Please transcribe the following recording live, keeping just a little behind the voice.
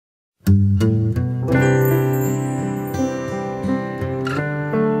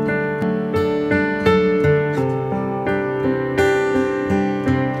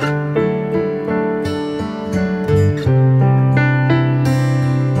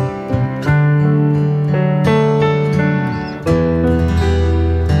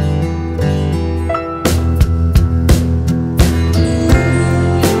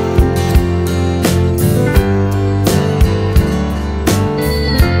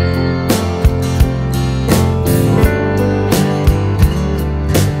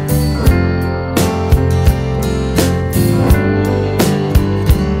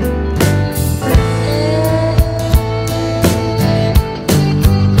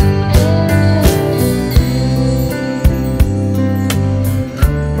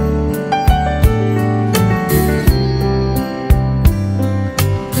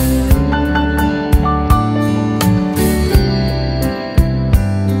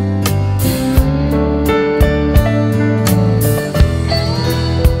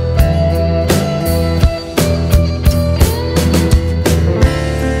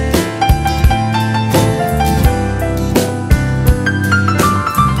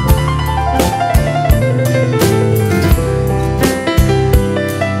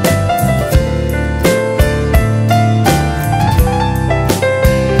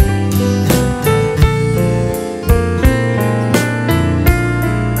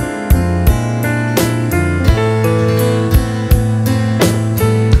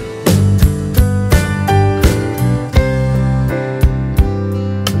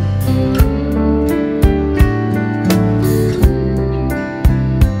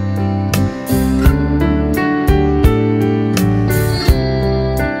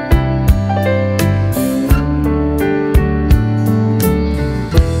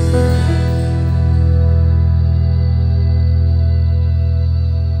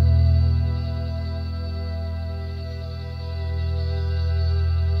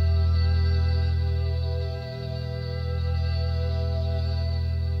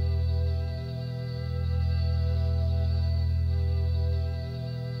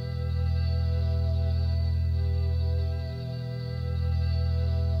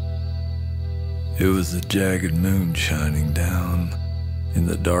It was the jagged moon shining down in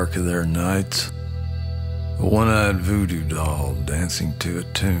the dark of their nights, a one-eyed voodoo doll dancing to a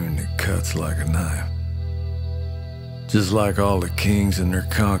tune that cuts like a knife. Just like all the kings and their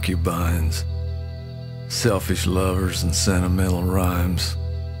concubines, selfish lovers and sentimental rhymes,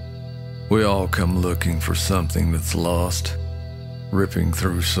 we all come looking for something that's lost, ripping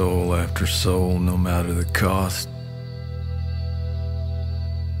through soul after soul, no matter the cost.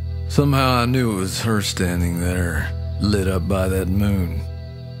 Somehow I knew it was her standing there, lit up by that moon.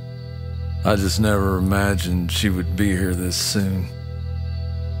 I just never imagined she would be here this soon.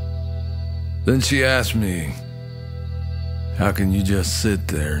 Then she asked me, "How can you just sit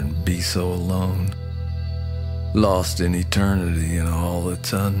there and be so alone, lost in eternity and all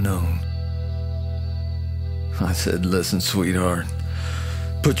that's unknown?" I said, "Listen, sweetheart,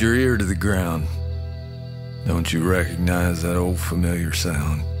 put your ear to the ground. Don't you recognize that old familiar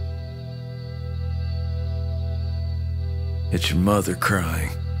sound? It's your mother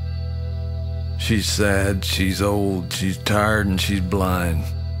crying. She's sad, she's old, she's tired, and she's blind.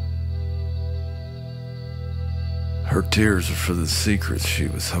 Her tears are for the secrets she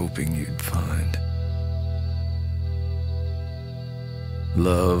was hoping you'd find.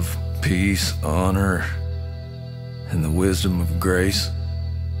 Love, peace, honor, and the wisdom of grace.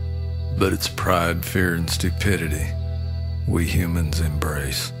 But it's pride, fear, and stupidity we humans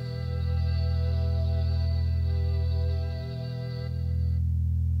embrace."